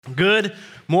Good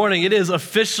morning. It is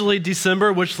officially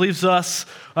December, which leaves us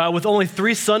with only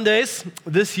 3 Sundays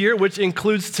this year, which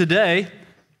includes today.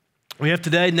 We have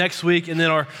today, next week, and then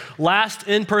our last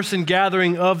in-person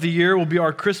gathering of the year will be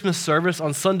our Christmas service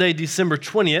on Sunday, December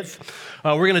 20th.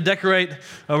 We're going to decorate,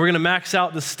 we're going to max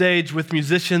out the stage with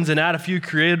musicians and add a few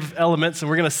creative elements, and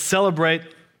we're going to celebrate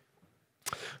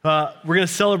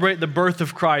the birth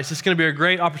of Christ. It's going to be a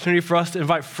great opportunity for us to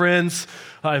invite friends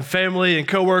and family and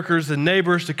coworkers and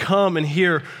neighbors to come and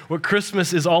hear what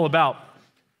Christmas is all about.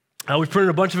 We've printed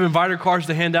a bunch of inviter cards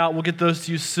to hand out. We'll get those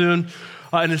to you soon.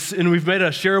 And we've made a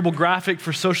shareable graphic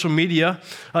for social media,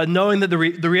 knowing that the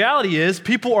reality is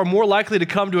people are more likely to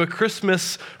come to a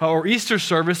Christmas or Easter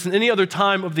service than any other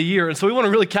time of the year. And so we want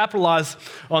to really capitalize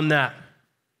on that.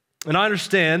 And I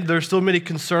understand there's still many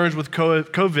concerns with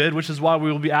COVID, which is why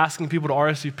we will be asking people to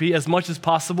RSVP as much as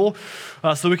possible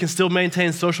so we can still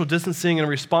maintain social distancing in a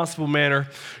responsible manner.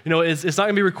 You know, it's not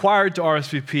going to be required to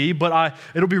RSVP, but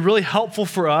it'll be really helpful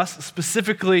for us,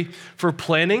 specifically for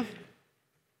planning.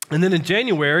 And then in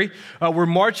January, we're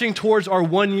marching towards our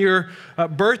 1-year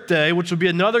birthday, which will be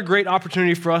another great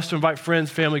opportunity for us to invite friends,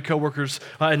 family, coworkers,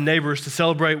 and neighbors to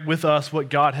celebrate with us what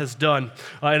God has done,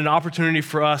 and an opportunity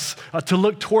for us to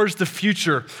look towards the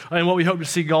future and what we hope to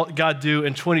see God do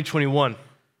in 2021.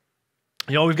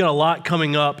 You know, we've got a lot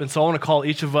coming up, and so I want to call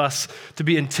each of us to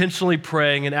be intentionally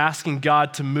praying and asking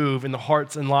God to move in the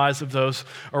hearts and lives of those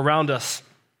around us.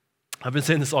 I've been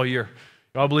saying this all year.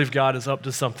 I believe God is up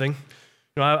to something.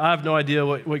 You know, I have no idea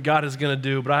what God is going to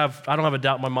do, but I don't have a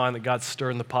doubt in my mind that God's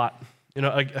stirring the pot. You know,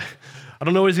 I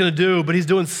don't know what he's going to do, but he's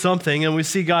doing something, and we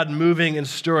see God moving and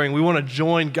stirring. We want to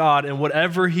join God in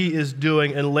whatever he is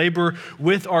doing and labor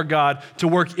with our God to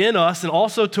work in us and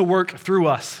also to work through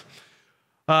us.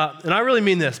 And I really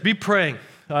mean this. Be praying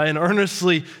and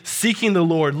earnestly seeking the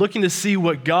Lord, looking to see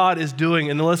what God is doing,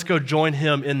 and then let's go join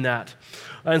him in that.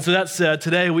 And so that said,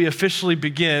 today we officially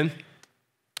begin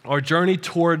our journey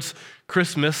towards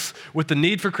Christmas with the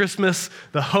need for Christmas,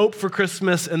 the hope for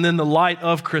Christmas, and then the light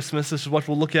of Christmas. This is what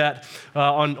we'll look at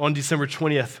on December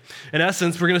 20th. In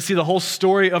essence, we're going to see the whole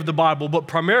story of the Bible, but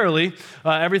primarily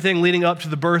everything leading up to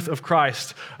the birth of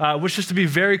Christ, which is to be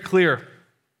very clear.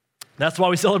 That's why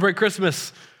we celebrate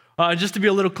Christmas. And just to be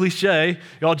a little cliche,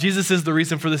 y'all, Jesus is the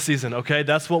reason for this season, okay?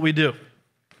 That's what we do.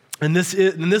 And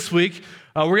this week,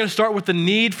 we're going to start with the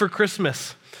need for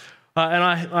Christmas. And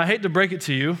I hate to break it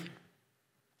to you,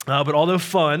 but although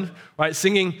fun, right,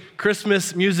 singing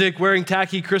Christmas music, wearing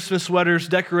tacky Christmas sweaters,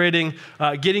 decorating,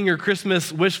 getting your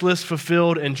Christmas wish list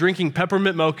fulfilled, and drinking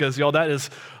peppermint mochas, y'all, that is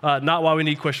not why we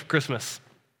need Christmas.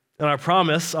 And I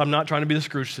promise I'm not trying to be the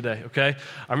Scrooge today, okay?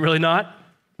 I'm really not,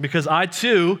 because I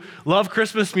too love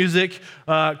Christmas music,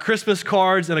 Christmas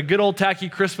cards, and a good old tacky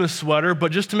Christmas sweater.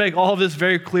 But just to make all of this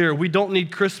very clear, we don't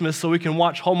need Christmas so we can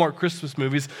watch Hallmark Christmas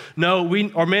movies. No,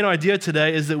 our main idea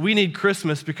today is that we need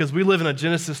Christmas because we live in a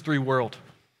Genesis 3 world.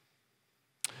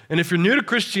 And if you're new to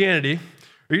Christianity,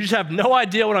 or you just have no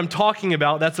idea what I'm talking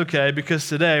about, that's okay, because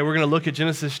today we're going to look at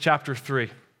Genesis chapter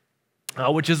 3,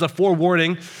 which is a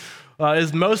forewarning,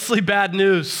 is mostly bad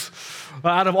news.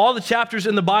 Out of all the chapters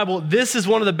in the Bible, this is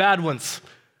one of the bad ones.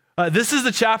 This is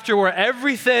the chapter where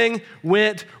everything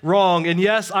went wrong. And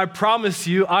yes, I promise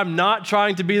you, I'm not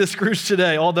trying to be the Scrooge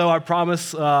today, although I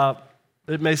promise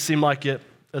it may seem like it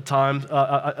at times,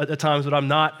 but I'm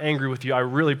not angry with you. I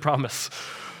really promise.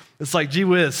 It's like, gee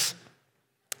whiz,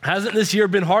 hasn't this year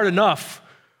been hard enough?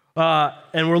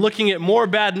 And we're looking at more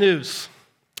bad news.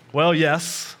 Well,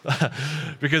 yes,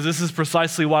 because this is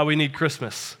precisely why we need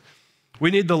Christmas. We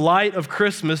need the light of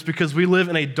Christmas because we live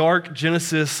in a dark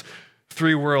Genesis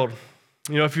 3 world.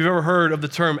 You know, if you've ever heard of the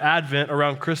term Advent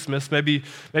around Christmas, maybe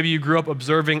you grew up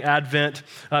observing Advent,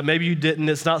 maybe you didn't.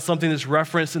 It's not something that's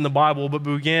referenced in the Bible, but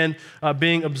began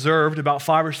being observed about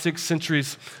 5 or 6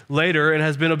 centuries later and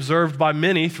has been observed by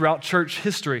many throughout church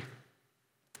history.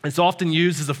 It's often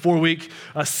used as a 4-week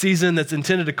season that's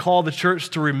intended to call the church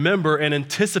to remember and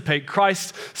anticipate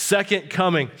Christ's second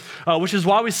coming, which is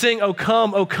why we sing, O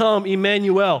come,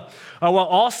 Emmanuel, while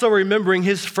also remembering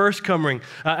his first coming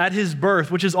at his birth,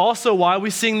 which is also why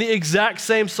we sing the exact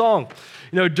same song.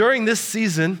 You know, during this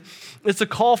season, it's a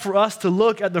call for us to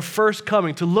look at the first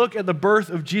coming, to look at the birth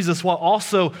of Jesus while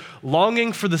also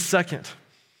longing for the second.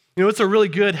 You know, it's a really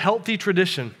good, healthy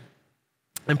tradition.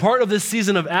 And part of this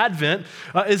season of Advent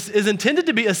is intended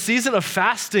to be a season of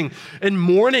fasting and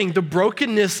mourning the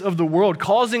brokenness of the world,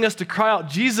 causing us to cry out,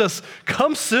 Jesus,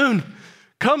 come soon,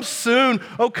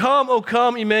 oh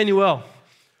come, Emmanuel.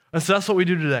 And so that's what we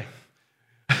do today.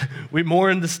 We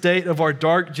mourn the state of our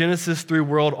dark Genesis 3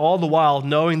 world, all the while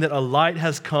knowing that a light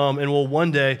has come and will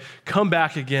one day come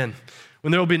back again.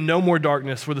 when there will be no more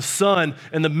darkness, where the sun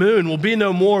and the moon will be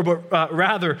no more, but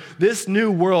rather this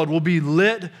new world will be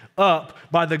lit up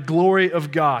by the glory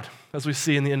of God, as we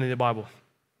see in the end of the Bible.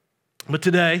 But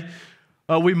today,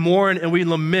 we mourn and we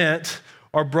lament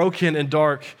our broken and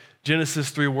dark Genesis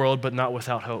 3 world, but not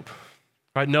without hope.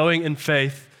 Right? Knowing in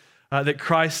faith that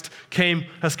Christ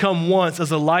has come once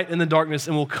as a light in the darkness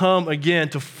and will come again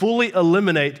to fully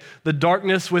eliminate the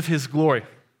darkness with his glory.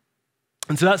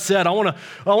 And so that said, I want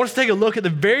us to take a look at the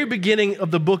very beginning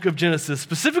of the book of Genesis,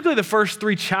 specifically the first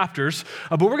 3 chapters,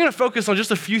 but we're going to focus on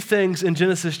just a few things in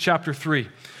Genesis chapter 3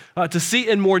 to see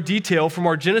in more detail from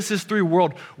our Genesis 3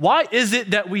 world. Why is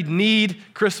it that we need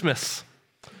Christmas?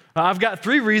 I've got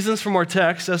 3 reasons from our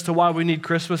text as to why we need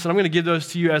Christmas, and I'm going to give those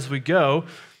to you as we go.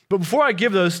 But before I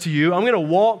give those to you, I'm going to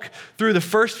walk through the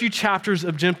first few chapters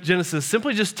of Genesis,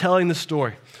 simply just telling the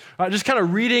story. Just kind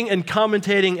of reading and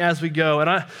commentating as we go. And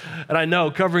I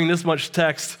know covering this much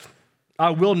text,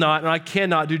 I will not and I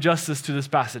cannot do justice to this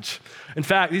passage. In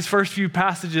fact, these first few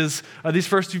passages, these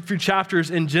first few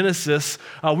chapters in Genesis,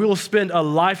 we will spend a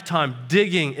lifetime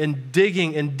digging and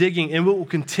digging and digging, and we will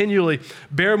continually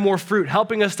bear more fruit,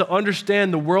 helping us to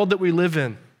understand the world that we live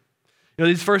in. You know,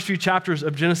 these first few chapters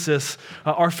of Genesis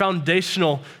are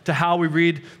foundational to how we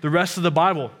read the rest of the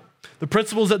Bible. The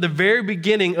principles at the very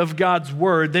beginning of God's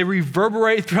word, they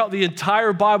reverberate throughout the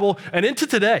entire Bible and into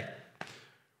today,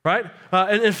 right?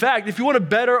 And in fact, if you want to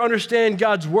better understand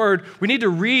God's word, we need to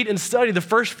read and study the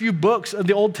first few books of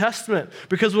the Old Testament,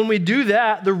 because when we do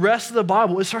that, the rest of the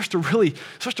Bible, it starts to really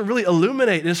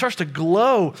illuminate and it starts to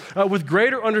glow with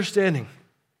greater understanding.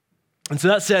 And so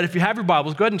that said, if you have your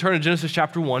Bibles, go ahead and turn to Genesis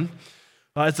chapter 1.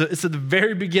 It's at the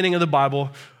very beginning of the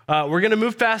Bible. We're going to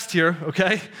move fast here,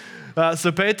 okay?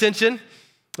 So pay attention.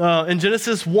 In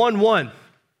Genesis 1:1,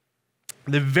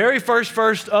 the very first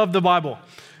verse of the Bible,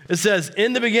 it says,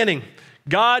 "In the beginning,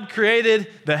 God created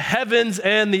the heavens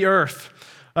and the earth."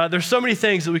 There's so many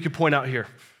things that we could point out here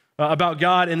about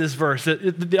God in this verse.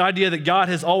 The idea that God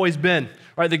has always been,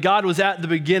 right? That God was at the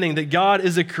beginning, that God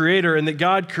is a creator, and that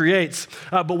God creates.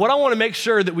 But what I want to make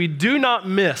sure that we do not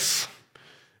miss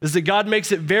is that God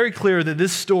makes it very clear that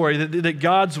this story, that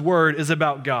God's word is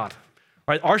about God.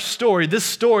 Right? Our story, this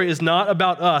story is not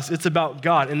about us, it's about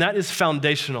God, and that is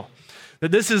foundational.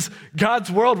 That this is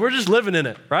God's world, we're just living in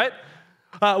it, right?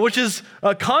 Which is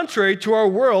contrary to our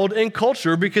world and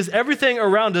culture, because everything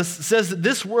around us says that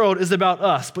this world is about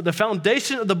us. But the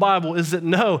foundation of the Bible is that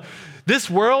no, this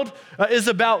world is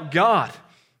about God.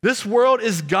 This world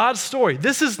is God's story.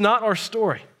 This is not our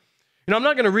story. You know, I'm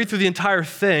not going to read through the entire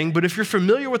thing, but if you're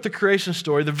familiar with the creation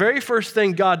story, the very first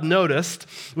thing God noticed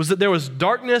was that there was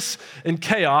darkness and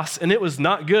chaos, and it was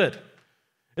not good.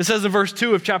 It says in verse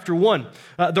 2 of chapter 1,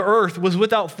 the earth was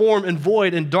without form and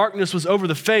void, and darkness was over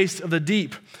the face of the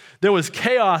deep. There was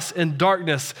chaos and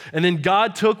darkness, and then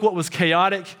God took what was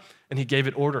chaotic and he gave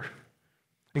it order.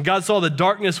 And God saw the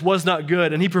darkness was not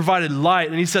good, and he provided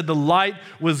light, and he said the light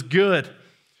was good.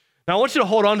 Now I want you to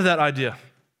hold on to that idea.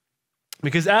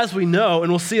 Because as we know,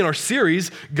 and we'll see in our series,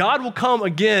 God will come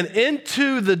again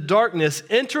into the darkness,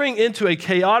 entering into a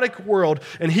chaotic world,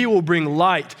 and he will bring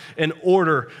light and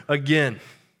order again.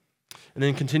 And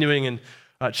then continuing in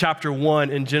chapter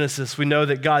 1 in Genesis, we know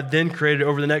that God then created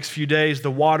over the next few days the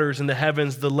waters and the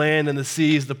heavens, the land and the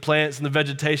seas, the plants and the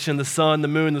vegetation, the sun, the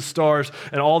moon, the stars,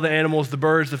 and all the animals, the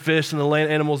birds, the fish, and the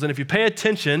land animals. And if you pay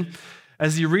attention,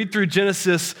 as you read through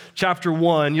Genesis chapter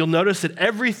 1, you'll notice that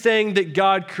everything that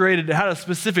God created had a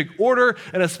specific order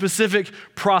and a specific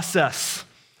process.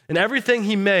 And everything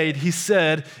he made, he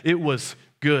said it was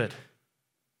good.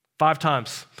 5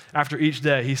 times after each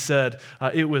day, he said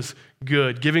it was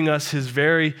good, giving us his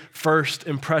very first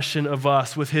impression of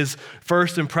us. With his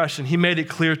first impression, he made it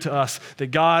clear to us that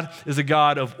God is a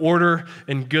God of order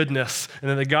and goodness,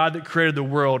 and that the God that created the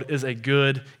world is a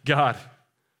good God.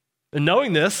 And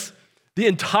knowing this, the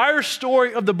entire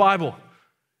story of the Bible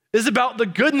is about the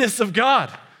goodness of God.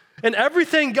 And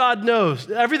everything God knows,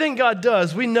 everything God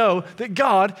does, we know that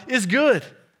God is good.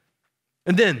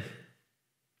 And then,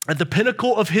 at the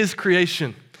pinnacle of his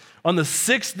creation, on the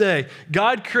 6th day,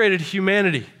 God created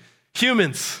humanity,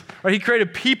 humans, right? He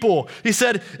created people. He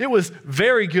said it was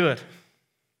very good.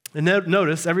 And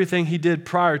notice everything he did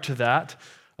prior to that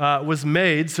was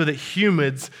made so that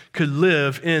humans could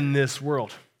live in this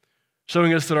world,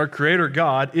 showing us that our Creator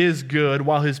God is good,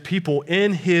 while his people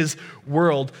in his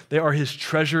world, they are his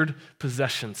treasured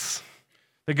possessions.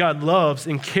 That God loves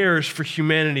and cares for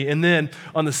humanity. And then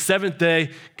on the 7th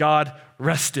day, God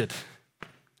rested.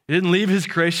 He didn't leave his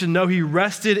creation. No, he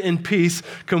rested in peace,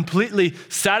 completely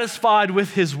satisfied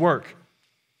with his work.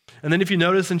 And then if you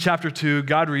notice in chapter 2,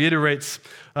 God reiterates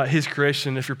his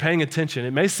creation. If you're paying attention,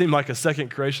 it may seem like a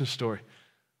second creation story,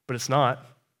 but it's not.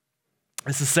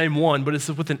 It's the same one, but it's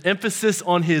with an emphasis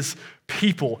on his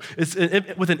people. It's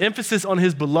with an emphasis on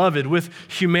his beloved, with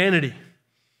humanity.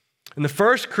 And the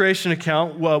first creation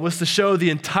account was to show the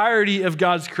entirety of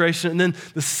God's creation. And then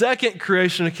the second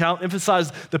creation account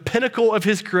emphasized the pinnacle of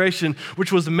his creation,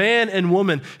 which was man and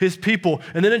woman, his people.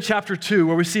 And then in chapter 2,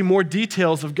 where we see more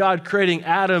details of God creating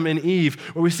Adam and Eve,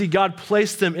 where we see God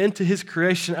place them into his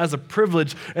creation as a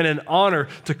privilege and an honor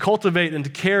to cultivate and to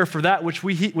care for that which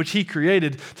he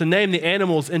created, to name the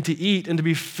animals and to eat and to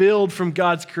be filled from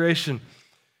God's creation.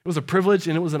 It was a privilege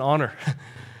and it was an honor.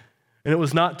 And it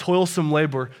was not toilsome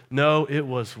labor. No, it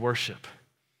was worship.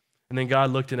 And then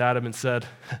God looked at Adam and said,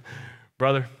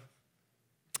 brother,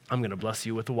 I'm going to bless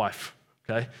you with a wife,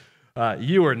 okay?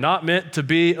 You are not meant to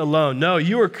be alone. No,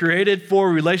 you were created for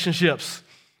relationships.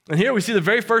 And here we see the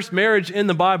very first marriage in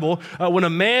the Bible when a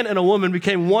man and a woman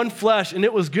became one flesh, and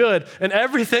it was good, and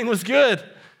everything was good.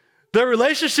 Their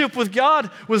relationship with God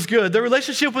was good. Their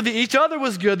relationship with each other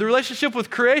was good. The relationship with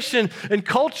creation and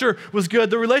culture was good.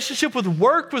 The relationship with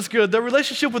work was good. Their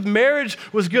relationship with marriage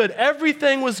was good.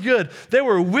 Everything was good. They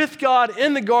were with God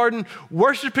in the garden,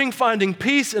 worshiping, finding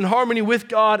peace and harmony with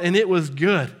God, and it was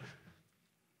good. It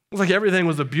was like everything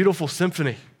was a beautiful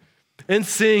symphony, in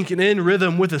sync and in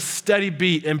rhythm with a steady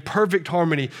beat and perfect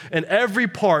harmony, and every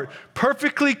part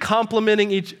perfectly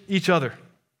complementing each other.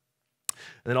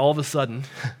 And then all of a sudden,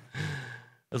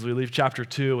 as we leave chapter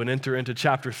 2 and enter into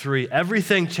chapter 3,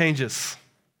 everything changes.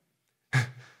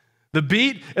 The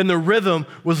beat and the rhythm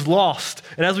was lost.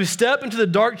 And as we step into the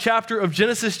dark chapter of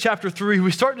Genesis chapter 3,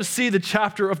 we start to see the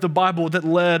chapter of the Bible that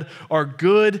led our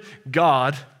good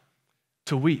God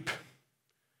to weep.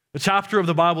 The chapter of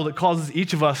the Bible that causes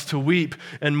each of us to weep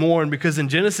and mourn, because in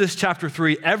Genesis chapter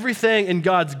 3, everything in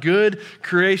God's good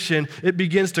creation, it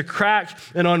begins to crack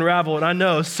and unravel. And I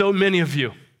know so many of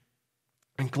you,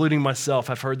 including myself,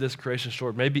 have heard this creation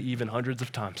story maybe even hundreds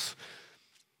of times.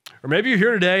 Or maybe you're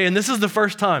here today and this is the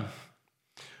first time.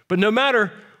 But no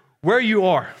matter where you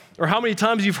are or how many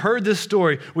times you've heard this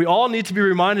story, we all need to be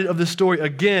reminded of this story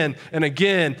again and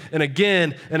again and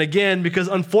again and again, because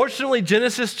unfortunately,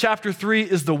 Genesis chapter 3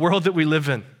 is the world that we live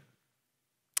in.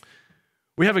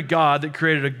 We have a God that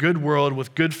created a good world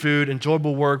with good food,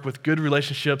 enjoyable work, with good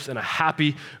relationships, and a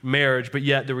happy marriage. But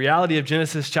yet the reality of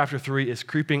Genesis chapter 3 is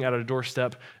creeping at our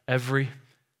doorstep every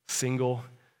single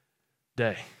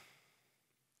day.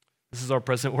 This is our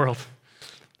present world.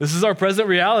 This is our present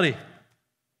reality.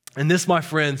 And this, my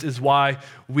friends, is why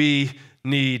we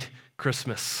need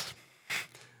Christmas.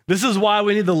 This is why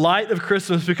we need the light of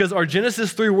Christmas, because our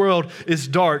Genesis 3 world is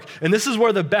dark. And this is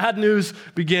where the bad news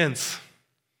begins.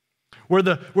 Where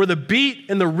the beat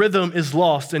and the rhythm is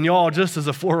lost. And y'all, just as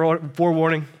a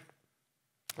forewarning,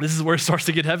 this is where it starts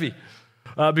to get heavy,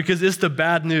 because it's the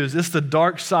bad news. It's the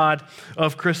dark side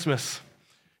of Christmas.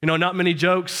 You know, not many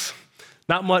jokes,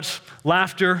 not much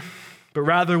laughter, but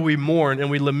rather we mourn and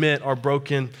we lament our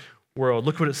broken world.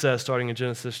 Look what it says starting in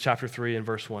Genesis chapter 3 and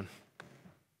verse 1.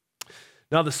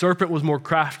 Now the serpent was more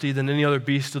crafty than any other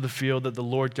beast of the field that the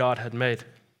Lord God had made.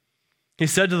 He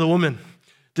said to the woman,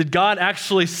 did God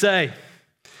actually say,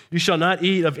 you shall not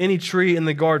eat of any tree in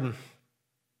the garden?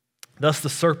 Thus the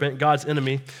serpent, God's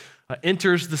enemy,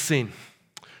 enters the scene.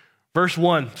 Verse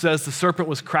 1 says the serpent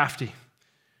was crafty.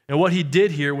 And what he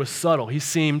did here was subtle. He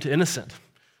seemed innocent.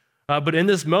 But in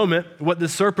this moment, what the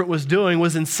serpent was doing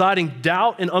was inciting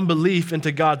doubt and unbelief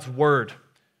into God's word.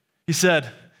 He said,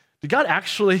 did God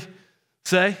actually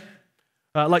say?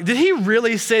 Did he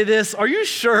really say this? Are you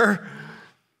sure?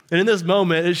 And in this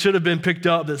moment, it should have been picked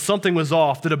up that something was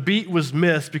off, that a beat was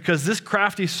missed, because this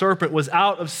crafty serpent was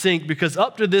out of sync, because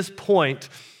up to this point,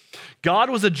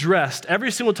 God was addressed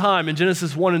every single time in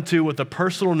Genesis 1 and 2 with a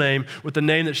personal name, with the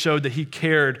name that showed that he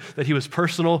cared, that he was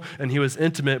personal and he was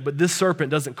intimate. But this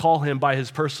serpent doesn't call him by his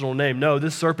personal name. No,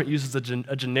 this serpent uses a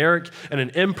generic and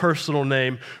an impersonal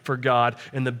name for God,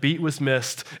 and the beat was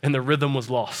missed and the rhythm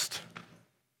was lost.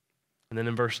 And then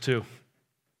in verse 2,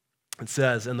 it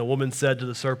says, and the woman said to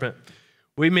the serpent,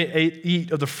 we may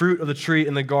eat of the fruit of the tree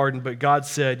in the garden, but God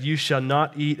said, you shall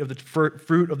not eat of the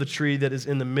fruit of the tree that is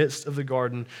in the midst of the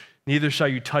garden, neither shall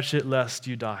you touch it lest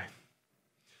you die.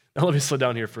 Now let me slow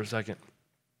down here for a second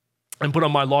and put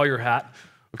on my lawyer hat,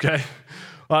 okay?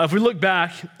 If we look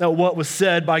back at what was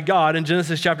said by God in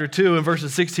Genesis chapter 2 and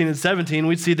verses 16 and 17,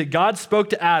 we'd see that God spoke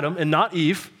to Adam and not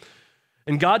Eve,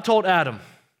 and God told Adam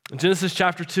in Genesis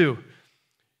chapter 2,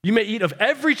 you may eat of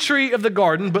every tree of the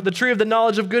garden, but the tree of the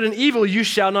knowledge of good and evil you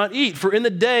shall not eat. For in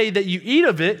the day that you eat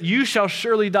of it, you shall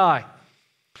surely die.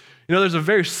 You know, there's a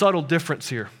very subtle difference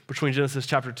here between Genesis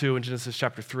chapter 2 and Genesis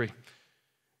chapter 3.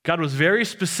 God was very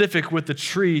specific with the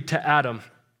tree to Adam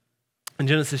in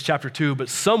Genesis chapter 2, but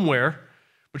somewhere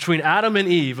between Adam and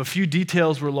Eve, a few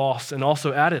details were lost and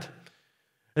also added.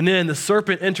 And then the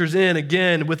serpent enters in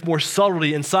again with more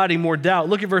subtlety, inciting more doubt.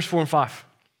 Look at verse 4 and 5.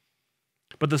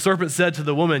 But the serpent said to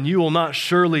the woman, "You will not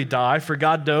surely die, for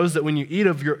God knows that when you eat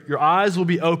of your eyes will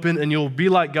be open and you will be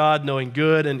like God, knowing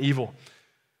good and evil."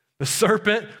 The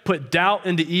serpent put doubt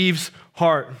into Eve's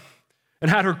heart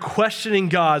and had her questioning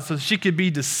God so that she could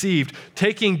be deceived,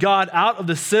 taking God out of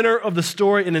the center of the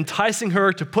story and enticing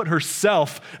her to put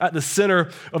herself at the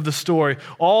center of the story.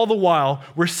 All the while,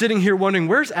 we're sitting here wondering,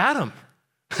 where's Adam?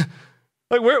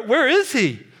 Like, where is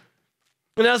he?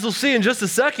 And as we'll see in just a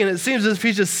second, it seems as if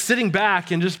he's just sitting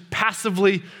back and just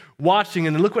passively watching.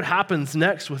 And then look what happens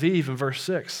next with Eve in verse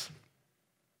 6.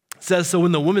 It says, "So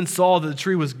when the woman saw that the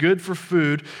tree was good for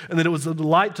food and that it was a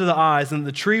delight to the eyes and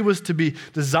the tree was to be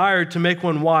desired to make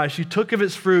one wise, she took of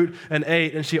its fruit and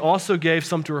ate, and she also gave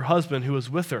some to her husband who was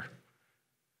with her,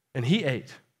 and he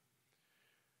ate."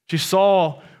 She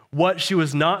saw what she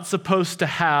was not supposed to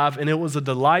have, and it was a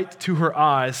delight to her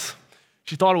eyes.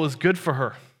 She thought it was good for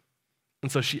her,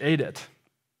 and so she ate it.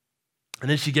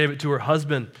 And then she gave it to her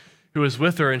husband who was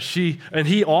with her, and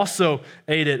he also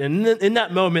ate it. And in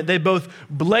that moment, they both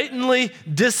blatantly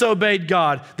disobeyed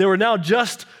God. They were now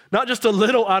not just a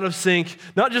little out of sync,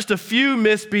 not just a few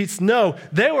misbeats. No,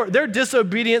 their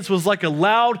disobedience was like a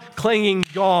loud clanging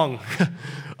gong,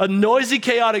 a noisy,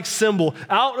 chaotic cymbal,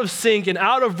 out of sync and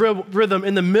out of rhythm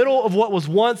in the middle of what was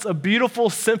once a beautiful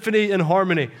symphony and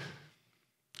harmony.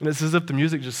 And it's as if the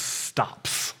music just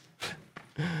stops.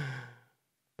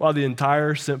 While the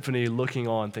entire symphony looking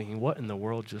on, thinking, what in the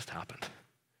world just happened?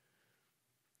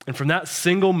 And from that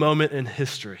single moment in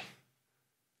history,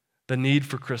 the need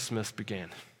for Christmas began.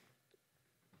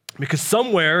 Because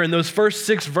somewhere in those first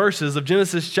 6 verses of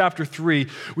Genesis chapter 3,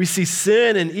 we see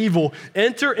sin and evil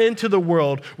enter into the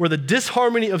world where the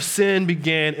disharmony of sin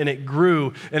began, and it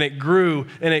grew and it grew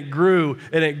and it grew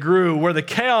and it grew. Where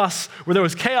there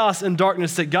was chaos and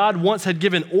darkness that God once had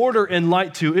given order and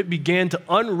light to, it began to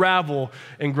unravel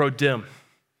and grow dim.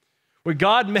 Where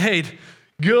God made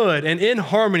good and in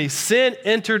harmony, sin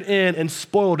entered in and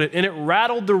spoiled it, and it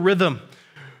rattled the rhythm.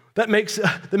 That makes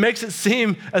it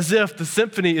seem as if the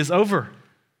symphony is over.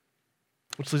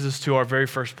 Which leads us to our very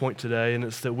first point today, and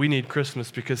it's that we need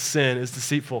Christmas because sin is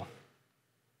deceitful.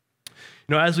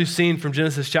 You know, as we've seen from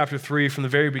Genesis chapter 3, from the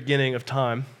very beginning of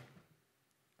time,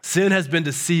 sin has been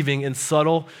deceiving in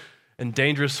subtle and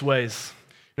dangerous ways.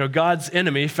 You know, God's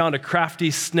enemy found a crafty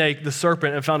snake, the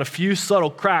serpent, and found a few subtle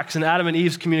cracks in Adam and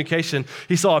Eve's communication.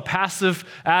 He saw a passive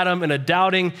Adam and a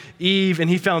doubting Eve, and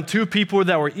he found 2 people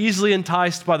that were easily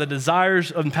enticed by the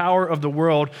desires and power of the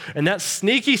world. And that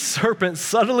sneaky serpent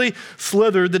subtly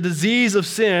slithered the disease of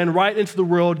sin right into the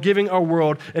world, giving our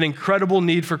world an incredible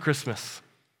need for Christmas.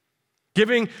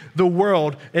 Giving the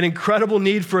world an incredible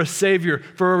need for a savior,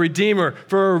 for a redeemer,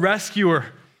 for a rescuer,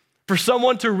 for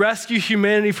someone to rescue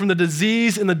humanity from the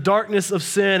disease and the darkness of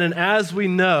sin. And as we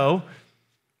know,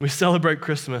 we celebrate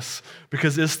Christmas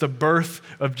because it's the birth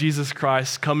of Jesus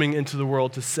Christ coming into the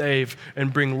world to save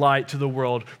and bring light to the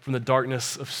world from the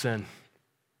darkness of sin.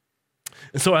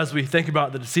 And so as we think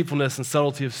about the deceitfulness and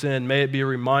subtlety of sin, may it be a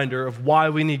reminder of why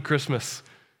we need Christmas.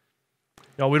 You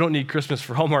know, we don't need Christmas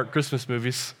for Hallmark Christmas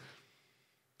movies.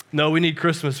 No, we need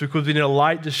Christmas because we need a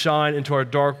light to shine into our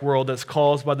dark world that's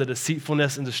caused by the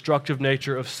deceitfulness and destructive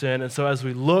nature of sin. And so as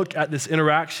we look at this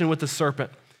interaction with the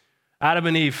serpent, Adam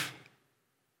and Eve,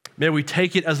 may we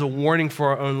take it as a warning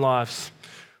for our own lives.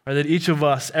 Right, that each of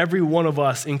us, every one of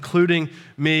us, including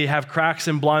me, have cracks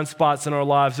and blind spots in our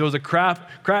lives. There was a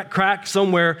crack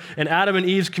somewhere in Adam and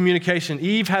Eve's communication.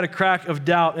 Eve had a crack of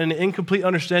doubt and an incomplete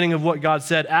understanding of what God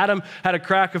said. Adam had a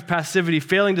crack of passivity,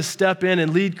 failing to step in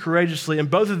and lead courageously. And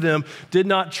both of them did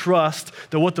not trust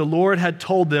that what the Lord had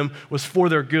told them was for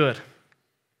their good.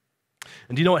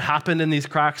 And do you know what happened in these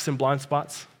cracks and blind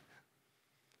spots?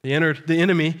 The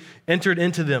enemy entered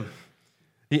into them.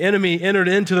 The enemy entered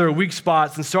into their weak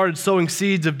spots and started sowing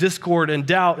seeds of discord and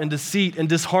doubt and deceit and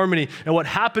disharmony. And what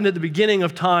happened at the beginning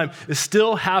of time is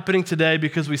still happening today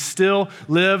because we still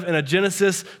live in a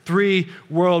Genesis 3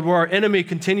 world where our enemy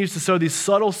continues to sow these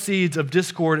subtle seeds of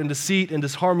discord and deceit and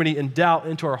disharmony and doubt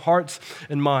into our hearts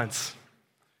and minds.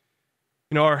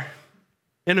 You know, our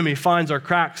enemy finds our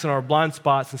cracks and our blind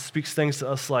spots and speaks things to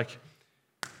us like,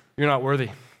 "You're not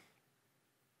worthy.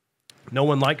 No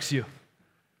one likes you.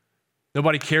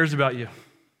 Nobody cares about you.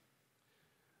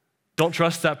 Don't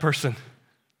trust that person.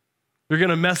 You're going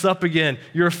to mess up again.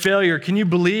 You're a failure. Can you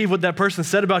believe what that person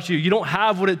said about you? You don't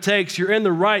have what it takes. You're in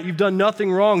the right. You've done nothing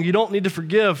wrong. You don't need to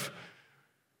forgive.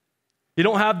 You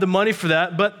don't have the money for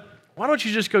that, but why don't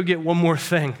you just go get one more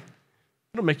thing?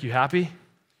 It'll make you happy.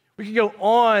 We could go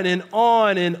on and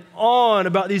on and on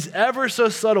about these ever so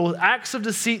subtle acts of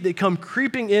deceit that come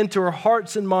creeping into our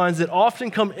hearts and minds, that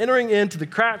often come entering into the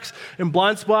cracks and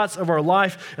blind spots of our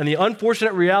life. And the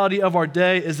unfortunate reality of our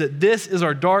day is that this is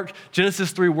our dark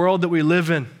Genesis 3 world that we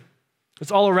live in.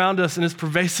 It's all around us and it's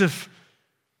pervasive.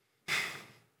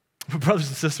 But brothers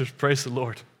and sisters, praise the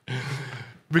Lord.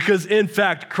 Because in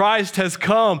fact, Christ has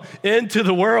come into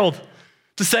the world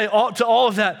to say to all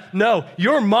of that, no,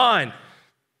 you're mine.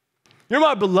 You're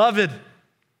my beloved.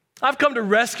 I've come to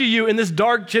rescue you in this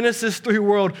dark Genesis 3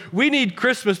 world. We need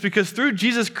Christmas because through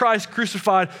Jesus Christ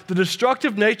crucified, the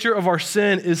destructive nature of our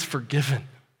sin is forgiven.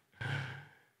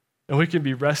 And we can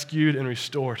be rescued and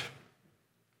restored.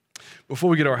 Before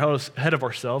we get ahead of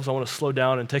ourselves, I want to slow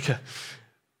down and take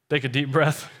a deep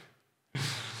breath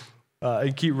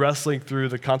and keep wrestling through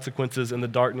the consequences and the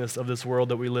darkness of this world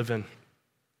that we live in.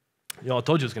 Y'all, I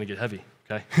told you it was going to get heavy,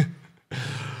 okay?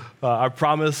 I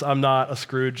promise I'm not a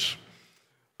Scrooge,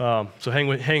 so hang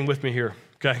with me here,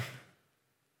 okay?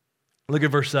 Look at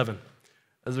verse 7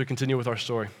 as we continue with our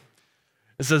story.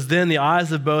 It says, then the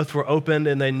eyes of both were opened,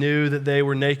 and they knew that they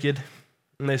were naked,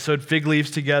 and they sewed fig leaves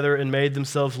together and made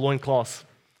themselves loincloths.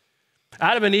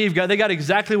 Adam and Eve, they got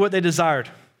exactly what they desired,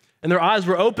 and their eyes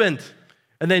were opened,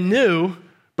 and they knew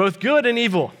both good and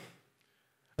evil.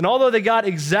 And although they got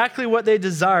exactly what they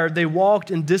desired, they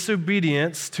walked in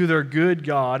disobedience to their good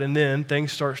God, and then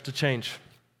things starts to change.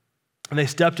 And they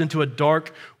stepped into a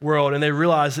dark world, and they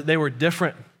realized that they were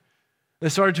different. They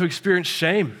started to experience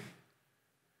shame,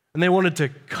 and they wanted to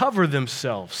cover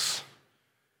themselves.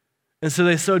 And so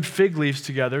they sewed fig leaves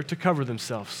together to cover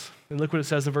themselves. And look what it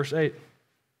says in verse 8.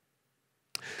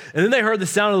 And then they heard the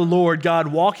sound of the Lord God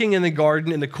walking in the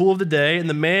garden in the cool of the day, and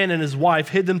the man and his wife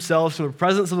hid themselves from the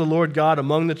presence of the Lord God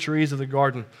among the trees of the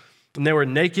garden. And they were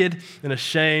naked and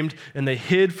ashamed, and they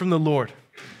hid from the Lord.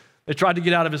 They tried to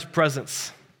get out of his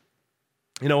presence.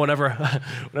 You know, whenever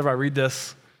I read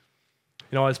this,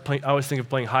 you know, I always think of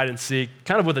playing hide and seek,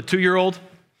 kind of with a 2-year-old.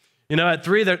 You know, at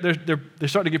 3, they're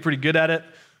starting to get pretty good at it.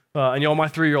 And you know, my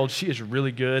 3-year-old, she is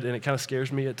really good, and it kind of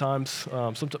scares me at times,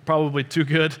 probably too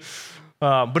good.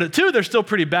 But at 2, they're still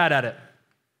pretty bad at it.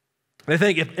 They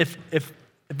think if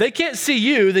they can't see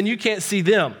you, then you can't see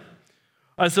them.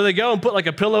 So they go and put like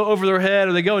a pillow over their head,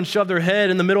 or they go and shove their head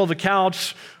in the middle of the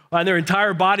couch, and their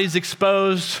entire body's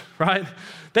exposed, right?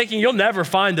 Thinking you'll never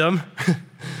find them.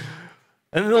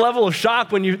 And the level of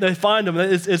shock when they find them,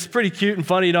 it's pretty cute and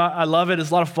funny. You know, I love it.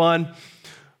 It's a lot of fun.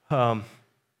 And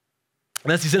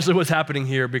that's essentially what's happening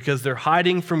here, because they're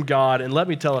hiding from God. And let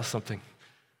me tell us something.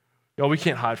 Y'all, we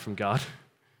can't hide from God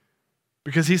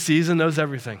because he sees and knows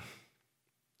everything.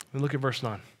 And look at verse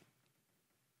 9.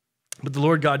 But the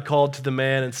Lord God called to the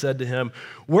man and said to him,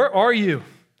 where are you?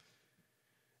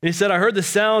 And he said, I heard the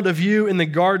sound of you in the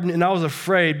garden, and I was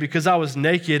afraid because I was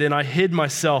naked and I hid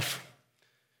myself.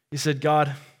 He said,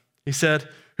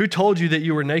 who told you that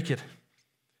you were naked?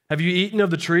 Have you eaten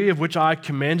of the tree of which I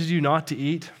commanded you not to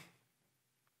eat?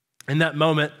 In that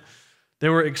moment, they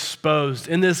were exposed.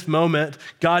 In this moment,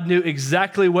 God knew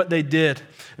exactly what they did.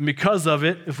 And because of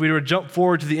it, if we were to jump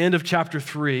forward to the end of chapter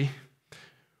 3,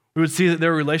 we would see that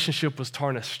their relationship was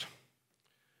tarnished.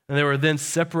 And they were then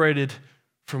separated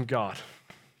from God.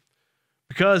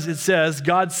 Because it says,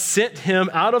 God sent him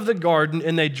out of the garden,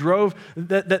 and he drove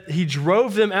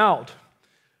them out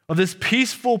of this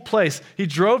peaceful place. He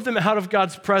drove them out of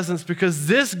God's presence because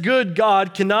this good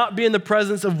God cannot be in the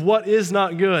presence of what is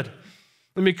not good.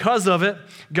 And because of it,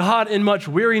 God, in much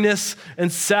weariness and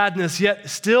sadness, yet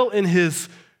still in his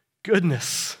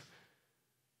goodness,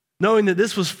 knowing that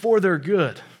this was for their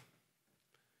good,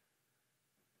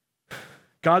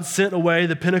 God sent away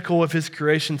the pinnacle of his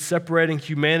creation, separating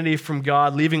humanity from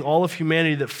God, leaving all of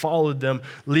humanity that followed them,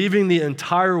 leaving the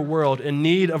entire world in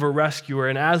need of a rescuer.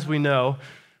 And as we know,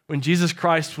 when Jesus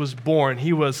Christ was born,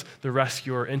 he was the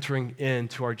rescuer entering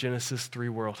into our Genesis 3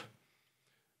 world,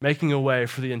 making a way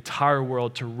for the entire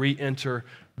world to re-enter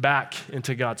back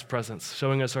into God's presence,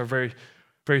 showing us our very,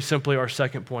 very simply our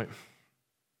second point.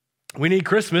 We need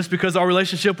Christmas because our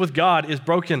relationship with God is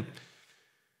broken.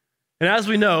 And as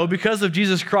we know, because of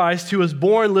Jesus Christ, who was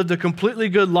born, lived a completely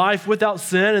good life without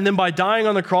sin, and then by dying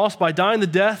on the cross, by dying the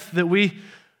death that we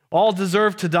all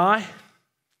deserve to die,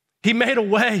 he made a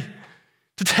way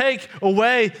to take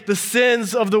away the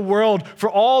sins of the world for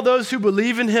all those who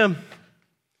believe in him.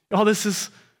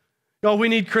 We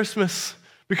need Christmas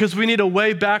because we need a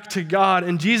way back to God.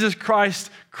 And Jesus Christ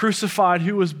crucified,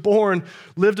 who was born,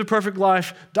 lived a perfect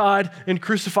life, died and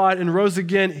crucified and rose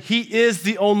again. He is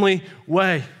the only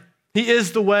way. He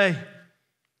is the way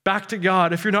back to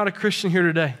God. If you're not a Christian here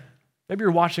today, maybe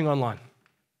you're watching online.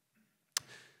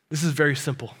 This is very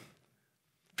simple.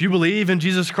 If you believe in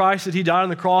Jesus Christ, that he died on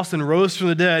the cross and rose from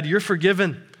the dead, you're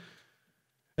forgiven.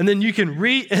 And then you can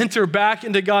re-enter back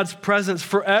into God's presence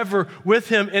forever with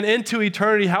him and into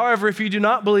eternity. However, if you do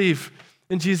not believe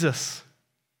in Jesus,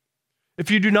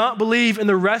 if you do not believe in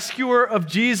the rescuer of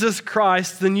Jesus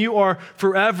Christ, then you are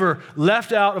forever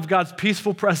left out of God's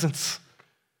peaceful presence.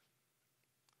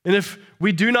 And if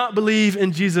we do not believe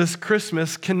in Jesus,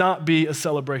 Christmas cannot be a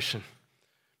celebration.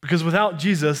 Because without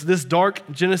Jesus, this dark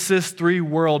Genesis 3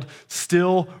 world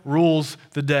still rules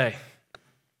the day.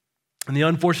 And the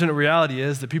unfortunate reality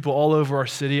is that people all over our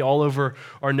city, all over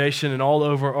our nation, and all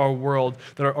over our world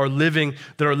that are living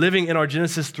in our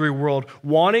Genesis 3 world,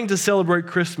 wanting to celebrate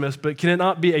Christmas, but can it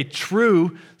not be a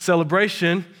true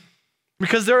celebration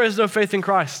because there is no faith in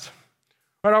Christ?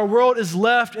 Right, our world is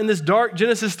left in this dark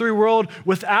Genesis 3 world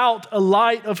without a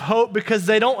light of hope because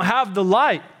they don't have the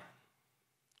light.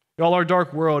 Y'all, our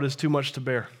dark world is too much to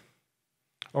bear.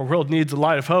 Our world needs a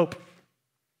light of hope.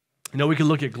 You know, we can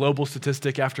look at global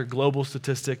statistic after global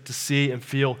statistic to see and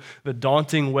feel the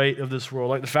daunting weight of this world,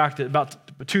 like the fact that about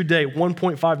today,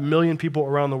 1.5 million people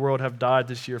around the world have died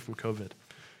this year from COVID.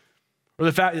 Or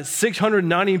the fact that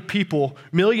 690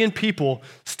 million people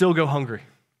still go hungry.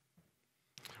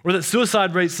 Or that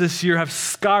suicide rates this year have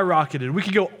skyrocketed. We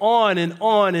could go on and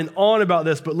on and on about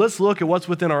this, but let's look at what's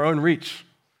within our own reach.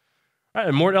 All right,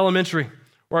 in Mort Elementary,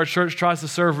 where our church tries to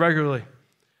serve regularly,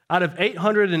 out of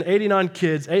 889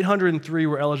 kids, 803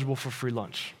 were eligible for free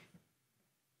lunch.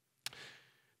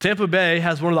 Tampa Bay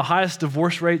has one of the highest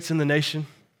divorce rates in the nation.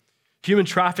 Human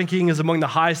trafficking is among the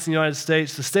highest in the United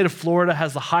States. The state of Florida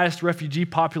has the highest refugee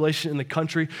population in the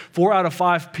country. 4 out of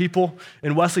 5 people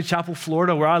in Wesley Chapel,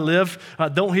 Florida, where I live,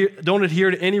 don't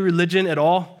adhere to any religion at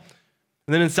all.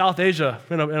 And then in South Asia,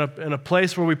 in a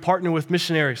place where we partner with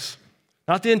missionaries,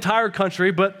 not the entire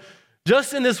country, but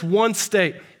just in this one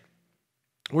state,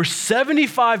 where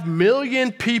 75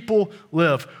 million people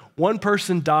live, one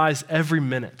person dies every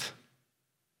minute.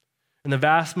 And the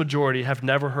vast majority have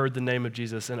never heard the name of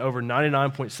Jesus, and over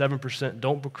 99.7%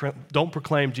 don't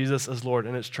proclaim Jesus as Lord,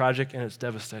 and it's tragic and it's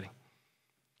devastating.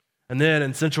 And then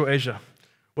in Central Asia,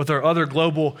 with our other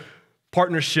global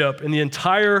partnership, in the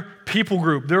entire people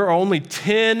group, there are only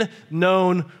 10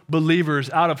 known believers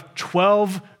out of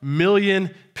 12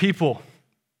 million people.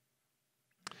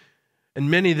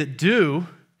 And many that do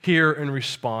hear and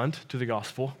respond to the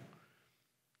gospel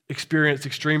experience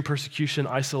extreme persecution,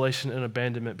 isolation, and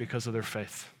abandonment because of their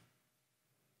faith.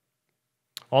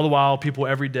 All the while, people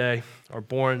every day are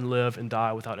born, live, and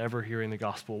die without ever hearing the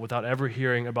gospel, without ever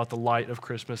hearing about the light of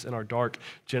Christmas in our dark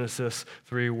Genesis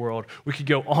 3 world. We could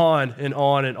go on and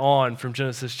on and on from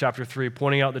Genesis chapter 3,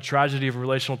 pointing out the tragedy of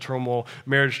relational turmoil,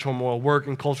 marriage turmoil, work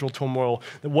and cultural turmoil,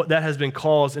 what that has been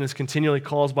caused and is continually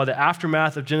caused by the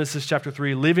aftermath of Genesis chapter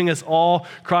 3, leaving us all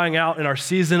crying out in our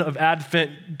season of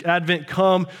Advent,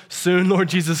 come soon, Lord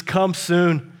Jesus, come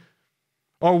soon.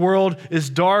 Our world is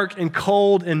dark and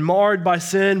cold and marred by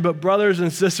sin, but brothers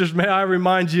and sisters, may I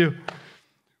remind you,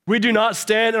 we do not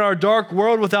stand in our dark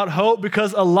world without hope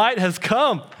because a light has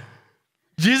come.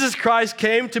 Jesus Christ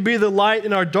came to be the light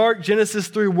in our dark Genesis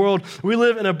 3 world. We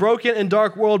live in a broken and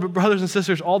dark world, but brothers and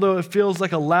sisters, although it feels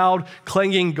like a loud,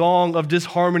 clanging gong of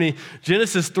disharmony,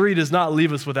 Genesis 3 does not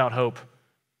leave us without hope.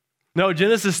 No,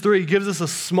 Genesis 3 gives us a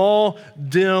small,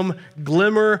 dim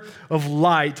glimmer of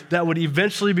light that would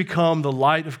eventually become the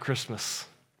light of Christmas.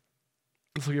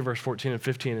 Let's look at verse 14 and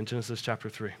 15 in Genesis chapter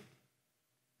 3.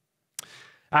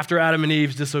 After Adam and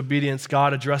Eve's disobedience,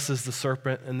 God addresses the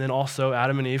serpent and then also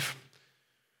Adam and Eve.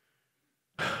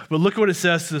 But look at what it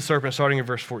says to the serpent starting in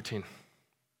verse 14.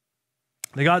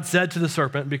 Then God said to the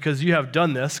serpent, because you have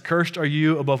done this, cursed are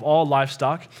you above all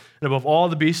livestock and above all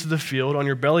the beasts of the field. On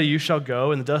your belly you shall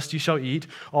go, and the dust you shall eat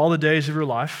all the days of your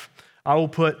life. I will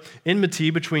put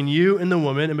enmity between you and the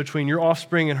woman, and between your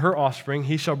offspring and her offspring.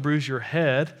 He shall bruise your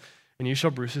head, and you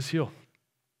shall bruise his heel.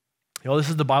 You know, this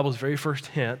is the Bible's very first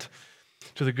hint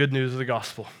to the good news of the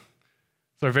gospel.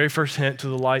 It's our very first hint to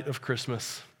the light of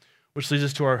Christmas, which leads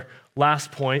us to our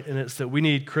last point, and it's that we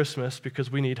need Christmas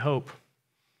because we need hope.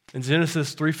 And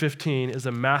Genesis 3:15 is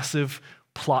a massive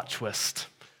plot twist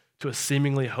to a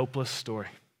seemingly hopeless story.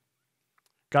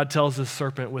 God tells the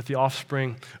serpent with the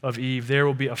offspring of Eve, there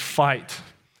will be a fight.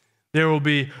 There will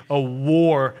be a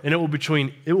war, and it will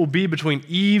be between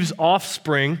Eve's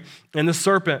offspring and the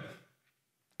serpent.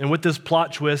 And with this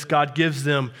plot twist, God gives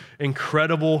them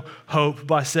incredible hope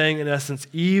by saying, in essence,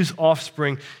 Eve's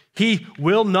offspring, he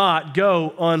will not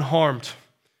go unharmed.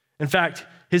 In fact,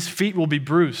 his feet will be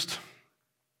bruised.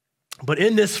 But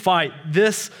in this fight,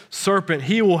 this serpent,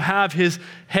 he will have his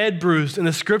head bruised. And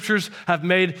the scriptures have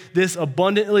made this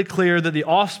abundantly clear that the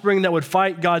offspring that would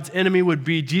fight God's enemy would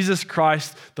be Jesus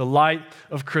Christ, the light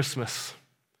of Christmas.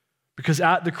 Because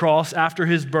at the cross, after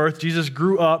his birth, Jesus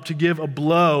grew up to give a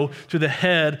blow to the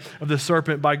head of the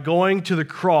serpent by going to the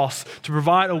cross to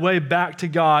provide a way back to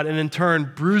God and in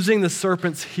turn bruising the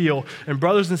serpent's heel. And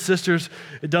brothers and sisters,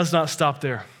 it does not stop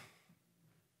there.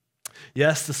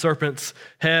 Yes, the serpent's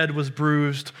head was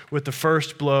bruised with the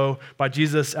first blow by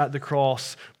Jesus at the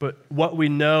cross, but what we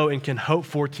know and can hope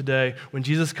for today when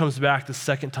Jesus comes back the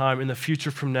second time in the future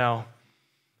from now,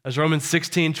 as Romans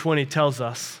 16:20 tells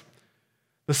us,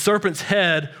 the serpent's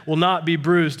head will not be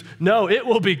bruised. No, it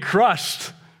will be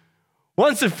crushed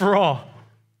once and for all,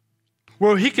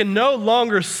 where he can no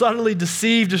longer subtly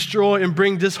deceive, destroy, and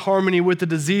bring disharmony with the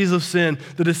disease of sin.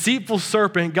 The deceitful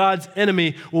serpent, God's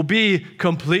enemy, will be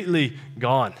completely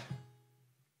gone.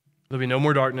 There'll be no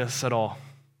more darkness at all.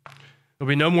 There'll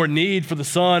be no more need for the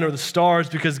sun or the stars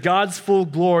because God's full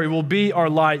glory will be our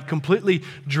light, completely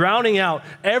drowning out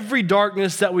every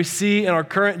darkness that we see in our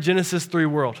current Genesis 3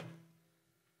 world.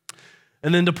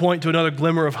 And then to point to another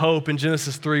glimmer of hope in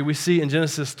Genesis 3, we see in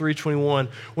Genesis 3:21,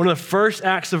 one of the first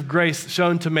acts of grace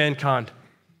shown to mankind.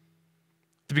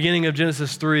 At the beginning of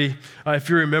Genesis 3, if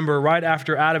you remember, right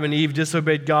after Adam and Eve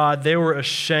disobeyed God, they were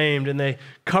ashamed and they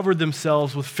covered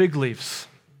themselves with fig leaves.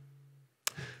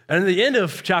 And at the end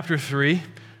of chapter 3,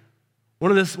 one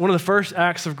of the first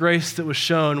acts of grace that was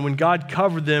shown when God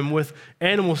covered them with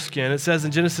animal skin. It says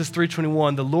in Genesis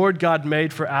 3:21, the Lord God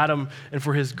made for Adam and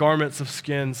for his garments of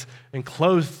skins and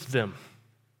clothed them.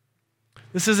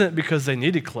 This isn't because they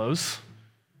needed clothes.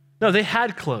 No, they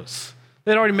had clothes.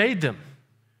 They had already made them.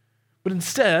 But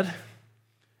instead,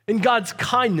 in God's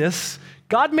kindness,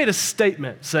 God made a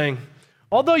statement saying,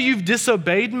 although you've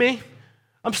disobeyed me,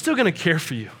 I'm still going to care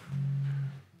for you.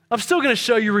 I'm still going to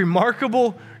show you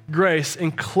remarkable grace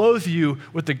and clothe you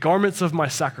with the garments of my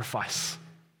sacrifice.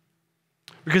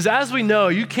 Because as we know,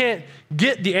 you can't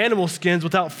get the animal skins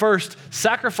without first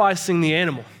sacrificing the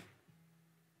animal.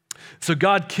 So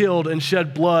God killed and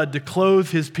shed blood to clothe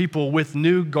his people with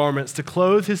new garments, to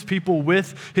clothe his people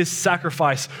with his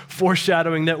sacrifice,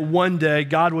 foreshadowing that one day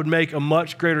God would make a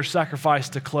much greater sacrifice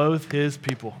to clothe his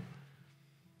people.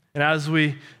 And as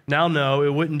we now know,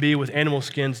 it wouldn't be with animal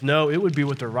skins. No, it would be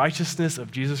with the righteousness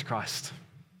of Jesus Christ.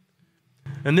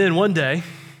 And then one day,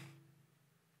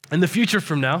 in the future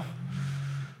from now,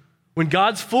 when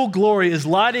God's full glory is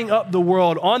lighting up the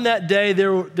world, on that day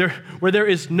where there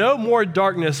is no more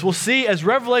darkness, we'll see as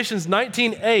Revelations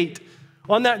 19:8,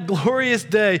 on that glorious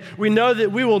day, we know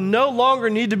that we will no longer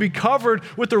need to be covered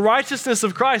with the righteousness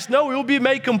of Christ. No, we will be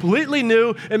made completely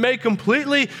new and made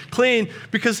completely clean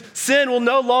because sin will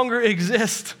no longer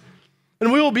exist.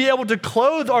 And we will be able to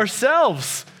clothe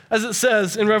ourselves, as it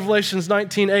says in Revelations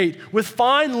 19:8, with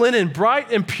fine linen,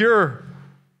 bright and pure.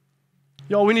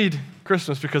 Y'all, we need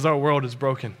Christmas because our world is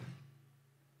broken.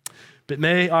 But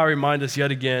may I remind us yet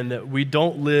again that we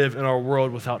don't live in our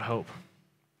world without hope.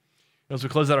 As we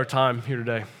close out our time here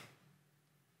today,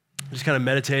 just kind of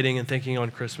meditating and thinking on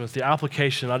Christmas, the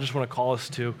application I just want to call us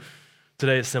to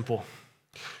today is simple.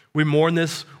 We mourn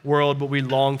this world, but we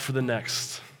long for the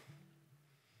next.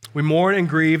 We mourn and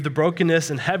grieve the brokenness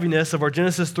and heaviness of our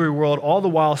Genesis 3 world, all the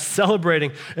while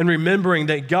celebrating and remembering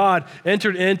that God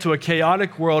entered into a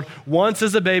chaotic world once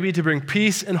as a baby to bring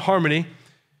peace and harmony,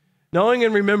 knowing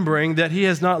and remembering that he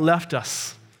has not left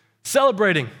us,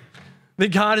 celebrating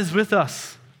that God is with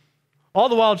us, all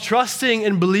the while trusting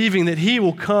and believing that he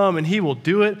will come and he will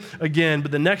do it again,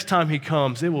 but the next time he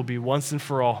comes, it will be once and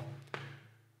for all,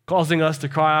 causing us to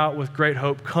cry out with great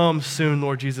hope, come soon,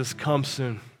 Lord Jesus, come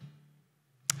soon.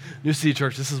 New City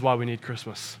Church, this is why we need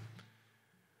Christmas.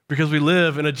 Because we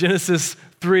live in a Genesis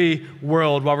 3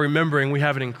 world while remembering we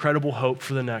have an incredible hope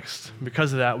for the next.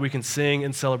 Because of that, we can sing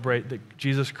and celebrate that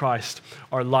Jesus Christ,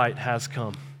 our light, has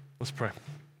come. Let's pray.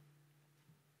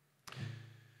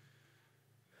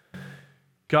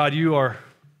 God, you are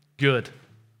good.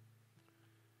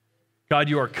 God,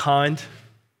 you are kind.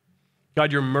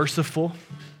 God, you're merciful.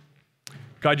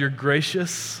 God, you're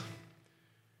gracious.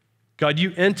 God,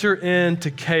 you enter into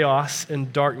chaos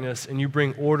and darkness and you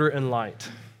bring order and light.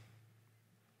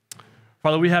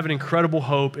 Father, we have an incredible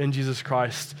hope in Jesus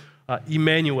Christ,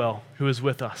 Emmanuel, who is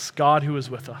with us, God who is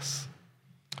with us.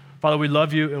 Father, we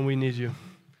love you and we need you.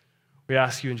 We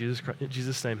ask you in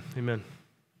Jesus' name, amen.